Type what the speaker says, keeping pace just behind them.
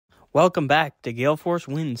Welcome back to Gale Force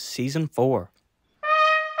Winds Season 4.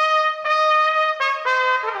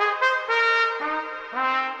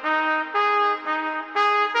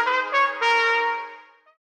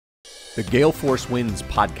 The Gale Force Winds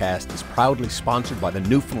podcast is proudly sponsored by the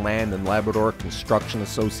Newfoundland and Labrador Construction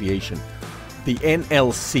Association. The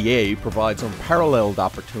NLCA provides unparalleled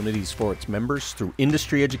opportunities for its members through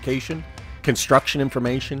industry education, construction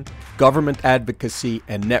information, government advocacy,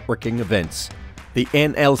 and networking events. The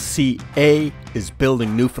NLCA is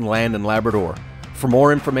building Newfoundland and Labrador. For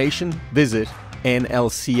more information, visit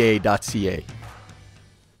nlca.ca.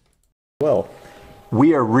 Well,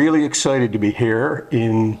 we are really excited to be here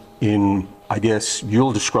in I guess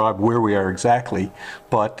you'll describe where we are exactly,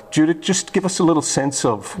 but Judith, just give us a little sense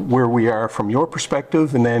of where we are from your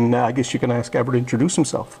perspective, and then I guess you can ask Gábor to introduce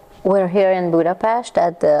himself. We're here in Budapest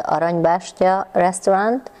at the Aranybástya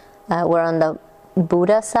restaurant. We're on the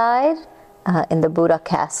Buda side, in the Buda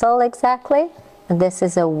Castle exactly. And this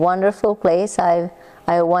is a wonderful place. I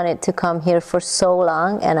wanted to come here for so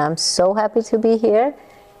long, and I'm so happy to be here.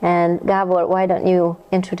 And Gábor, why don't you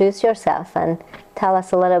introduce yourself and tell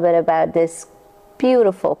us a little bit about this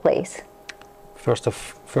beautiful place? First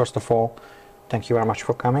of all, thank you very much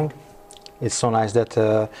for coming. It's so nice that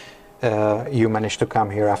you managed to come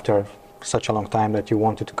here after such a long time that you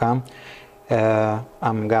wanted to come.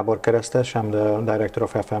 I'm Gábor Keresztes. I'm the director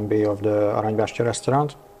of F&B of the Aranybástya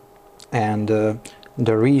restaurant. And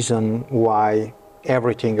the reason why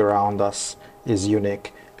everything around us is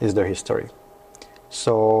unique is the history.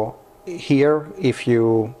 So here, if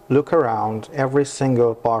you look around, every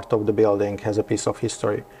single part of the building has a piece of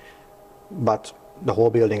history, but the whole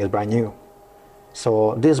building is brand new.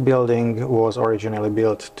 So this building was originally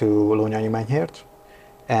built to Lónyay Menyhért,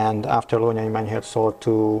 and after Lónyay Menyhért sold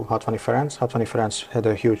to Hatvany Ferenc had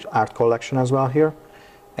a huge art collection as well here,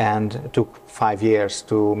 and it took 5 years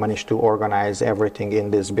to manage to organize everything in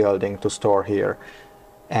this building to store here.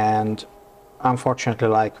 And unfortunately,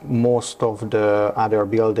 like most of the other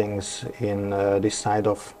buildings in this side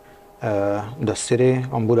of the city,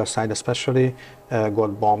 on Buda side especially,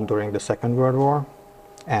 got bombed during the Second World War,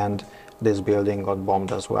 and this building got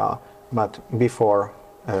bombed as well. But before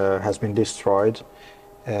has been destroyed,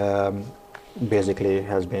 basically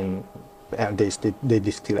has been, they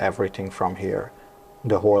distill everything from here,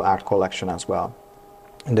 the whole art collection as well.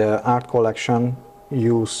 The art collection,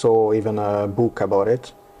 you saw even a book about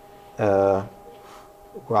it,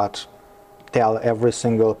 what tell every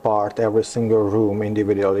single part, every single room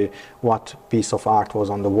individually, what piece of art was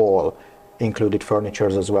on the wall, included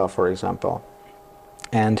furnitures as well, for example.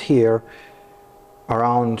 And here,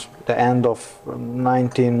 around the end of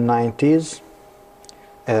 1990s,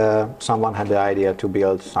 someone had the idea to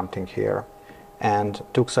build something here, and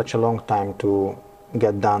took such a long time to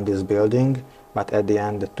get done this building, but at the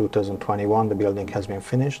end of 2021 the building has been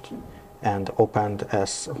finished and opened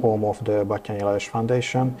as home of the Batyányi Lajos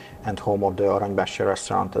Foundation and home of the Aranybásya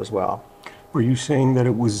restaurant as well. Were you saying that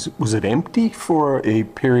it was it empty for a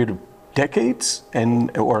period of decades,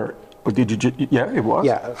 or did you just, yeah, it was?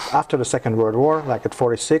 Yeah, after the Second World War, like at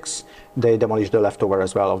 46, they demolished the leftover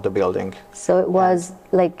as well of the building. So it was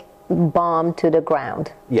like bombed to the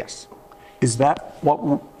ground? Yes. Is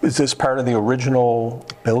this part of the original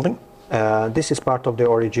building? This is part of the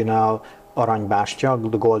original Aranybástya,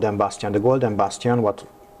 the Golden Bastion. The Golden Bastion,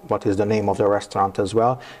 what is the name of the restaurant as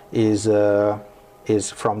well, is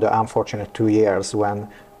from the unfortunate 2 years when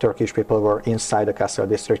Turkish people were inside the castle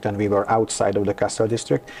district and we were outside of the castle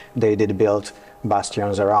district. They did build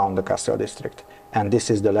bastions around the castle district, and this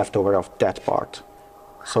is the leftover of that part.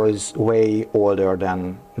 So it's way older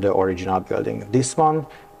than the original building. This one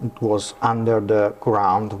was under the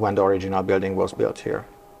ground when the original building was built here.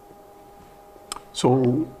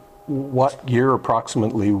 So what year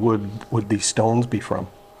approximately would these stones be from?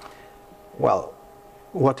 Well,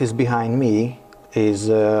 what is behind me is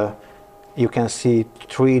you can see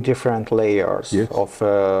 3 different layers. Yes. of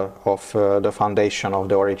the foundation of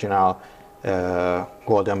the original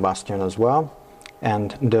Golden Bastion as well,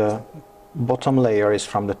 and the bottom layer is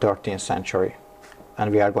from the 13th century, and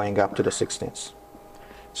we are going up to the 16th.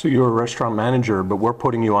 So you're a restaurant manager, but we're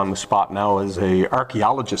putting you on the spot now as an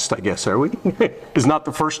archaeologist, I guess, are we? It's not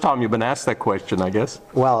the first time you've been asked that question, I guess.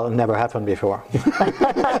 Well, it never happened before.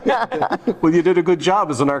 Well, you did a good job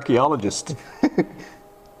as an archaeologist.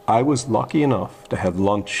 I was lucky enough to have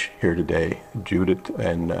lunch here today. Judith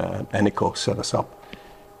and Nico set us up.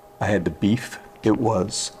 I had the beef. It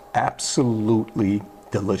was absolutely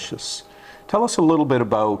delicious. Tell us a little bit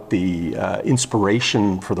about the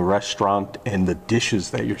inspiration for the restaurant and the dishes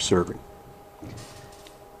that you're serving.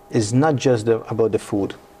 It's not just about the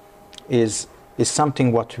food. It's is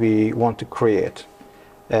something what we want to create.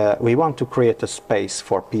 We want to create a space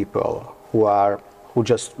for people who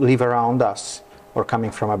just live around us or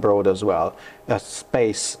coming from abroad as well. A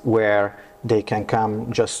space where they can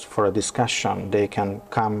come just for a discussion. They can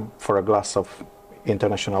come for a glass of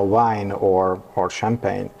international wine or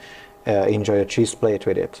champagne, enjoy a cheese plate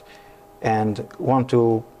with it, and want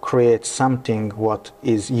to create something what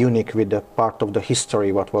is unique with the part of the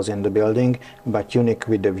history what was in the building, but unique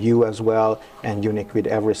with the view as well, and unique with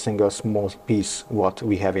every single small piece what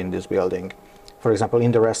we have in this building. For example,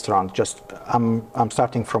 in the restaurant, just I'm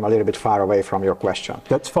starting from a little bit far away from your question.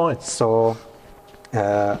 That's fine. So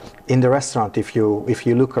in the restaurant, if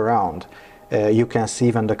you look around, you can see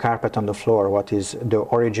even the carpet on the floor, what is the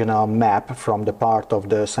original map from the part of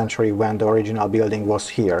the century when the original building was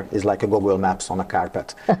here, is like a Google Maps on a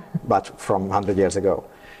carpet, but from 100 years ago.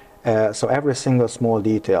 So every single small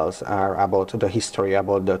details are about the history,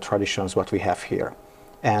 about the traditions what we have here.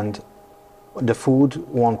 And the food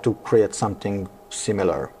want to create something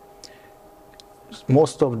similar.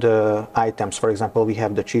 Most of the items, for example, we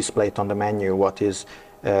have the cheese plate on the menu, what is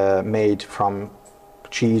made from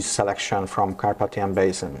cheese selection from Carpathian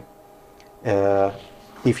Basin.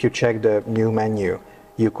 If you check the new menu,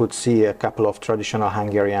 you could see a couple of traditional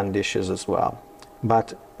Hungarian dishes as well.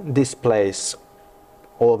 But this place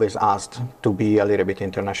always asked to be a little bit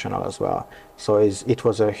international as well. So it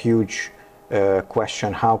was a huge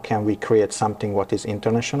question, how can we create something what is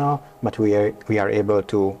international, but we are able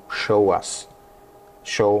to show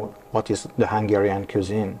what is the Hungarian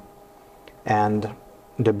cuisine. And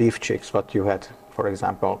the beef chicks, what you had, for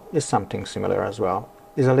example, is something similar as well.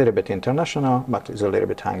 It's a little bit international, but it's a little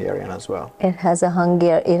bit Hungarian as well. It had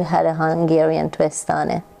a Hungarian twist on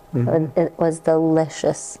it. Mm-hmm. It was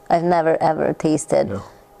delicious. I've never ever tasted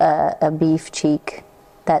a beef cheek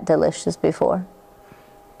that delicious before.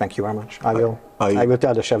 Thank you very much. I will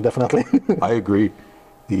tell the chef definitely. I agree.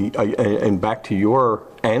 And back to your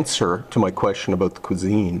answer to my question about the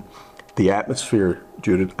cuisine, the atmosphere,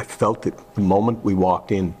 Judith, I felt it the moment we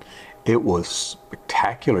walked in. It was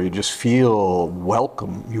spectacular. You just feel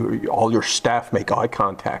welcome. All your staff make eye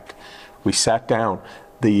contact. We sat down.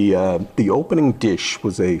 The opening dish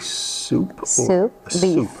was a soup.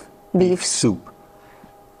 Beef soup.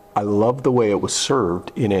 I love the way it was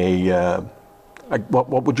served in a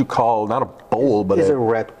what would you call, not a bowl, but it's a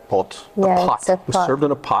red pot. Pot. It was served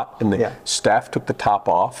in a pot, and the staff took the top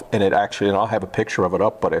off, and it actually, and I'll have a picture of it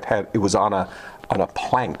up, but it was on a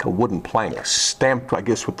plank, a wooden plank, stamped, I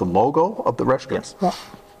guess, with the logo of the restaurant. Yes.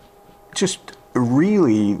 Just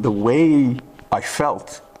really the way I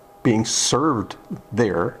felt being served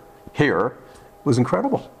here was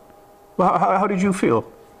incredible. Well, how did you feel?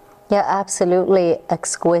 Yeah, absolutely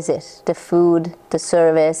exquisite. The food, the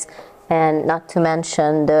service, and not to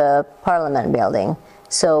mention the Parliament building.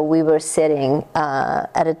 So we were sitting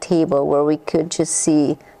at a table where we could just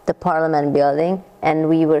see the Parliament building, and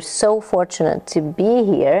we were so fortunate to be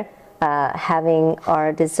here having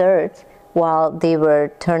our dessert while they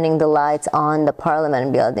were turning the lights on the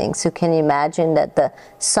Parliament building. So can you imagine that the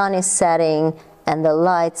sun is setting and the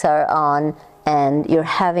lights are on and you're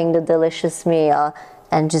having the delicious meal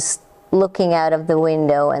and just looking out of the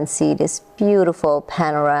window and see this beautiful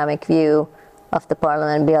panoramic view of the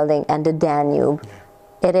Parliament building and the Danube.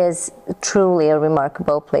 It is truly a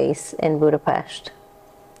remarkable place in Budapest.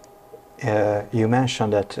 You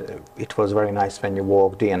mentioned that it was very nice when you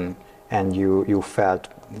walked in and you felt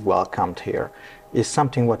welcomed here. It's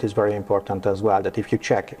something what is very important as well, that if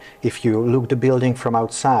you look the building from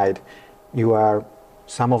outside,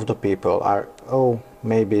 some of the people are,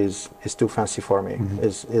 maybe it's too fancy for me.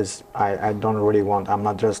 Mm-hmm. I don't really want, I'm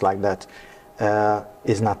not dressed like that.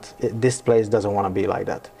 This place doesn't want to be like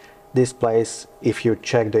that. This place, if you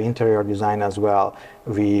check the interior design as well,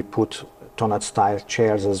 we put tonnet style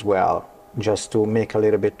chairs as well, just to make a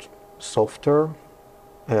little bit softer,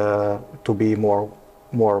 to be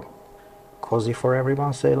more cozy for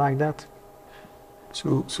everyone, say like that.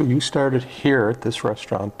 So you started here at this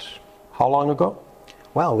restaurant how long ago?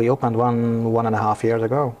 Well, we opened one and a half years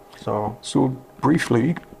ago. So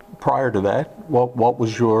briefly, prior to that, what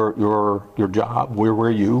was your job? Where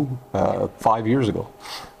were you 5 years ago?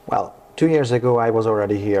 Well, 2 years ago I was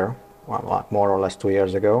already here, more or less 2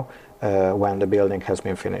 years ago, when the building has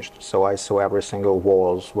been finished. So I saw every single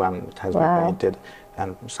walls when it has been painted,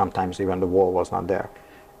 and sometimes even the wall was not there.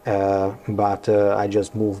 But I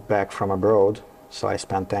just moved back from abroad, so I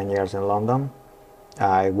spent 10 years in London.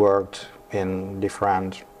 I worked in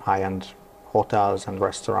different high-end hotels and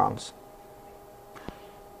restaurants.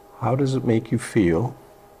 How does it make you feel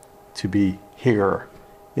to be here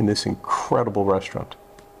in this incredible restaurant?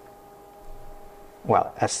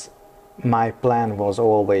 well, as my plan was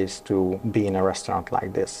always to be in a restaurant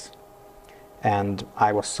like this. And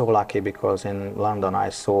I was so lucky because in London I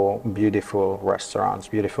saw beautiful restaurants,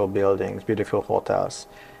 beautiful buildings, beautiful hotels.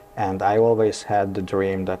 And I always had the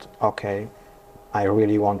dream that, okay, I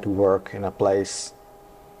really want to work in a place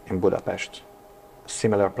in Budapest, a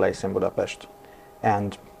similar place in Budapest.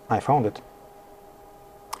 And I found it.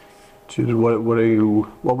 Judith,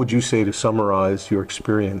 what would you say to summarize your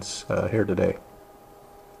experience here today?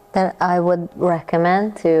 Then I would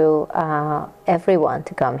recommend to everyone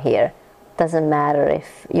to come here. Doesn't matter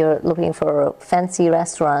if you're looking for a fancy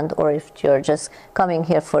restaurant or if you're just coming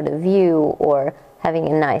here for the view or having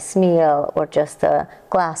a nice meal or just a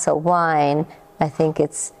glass of wine. I think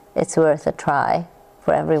it's worth a try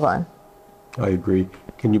for everyone. I agree.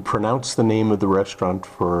 Can you pronounce the name of the restaurant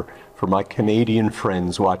for my Canadian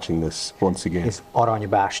friends watching this once again? It's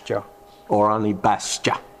Aranybástya.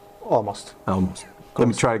 Aranybásya. Almost. Let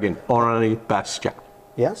me try again. Aranybásya.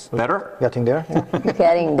 Yes? Better? Getting there? Yeah.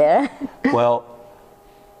 Getting there. Well,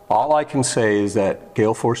 all I can say is that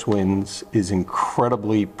Gale Force Winds is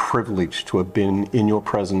incredibly privileged to have been in your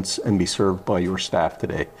presence and be served by your staff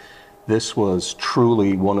today. This was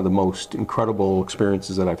truly one of the most incredible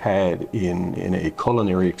experiences that I've had in a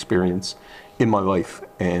culinary experience in my life,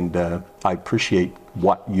 and I appreciate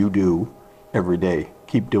what you do every day.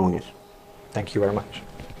 Keep doing it. Thank you very much.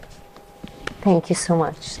 Thank you so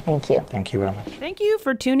much. Thank you. Thank you very much. Thank you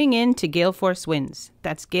for tuning in to Gale Force Winds.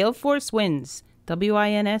 That's Gale Force Winds,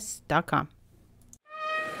 WINS.com.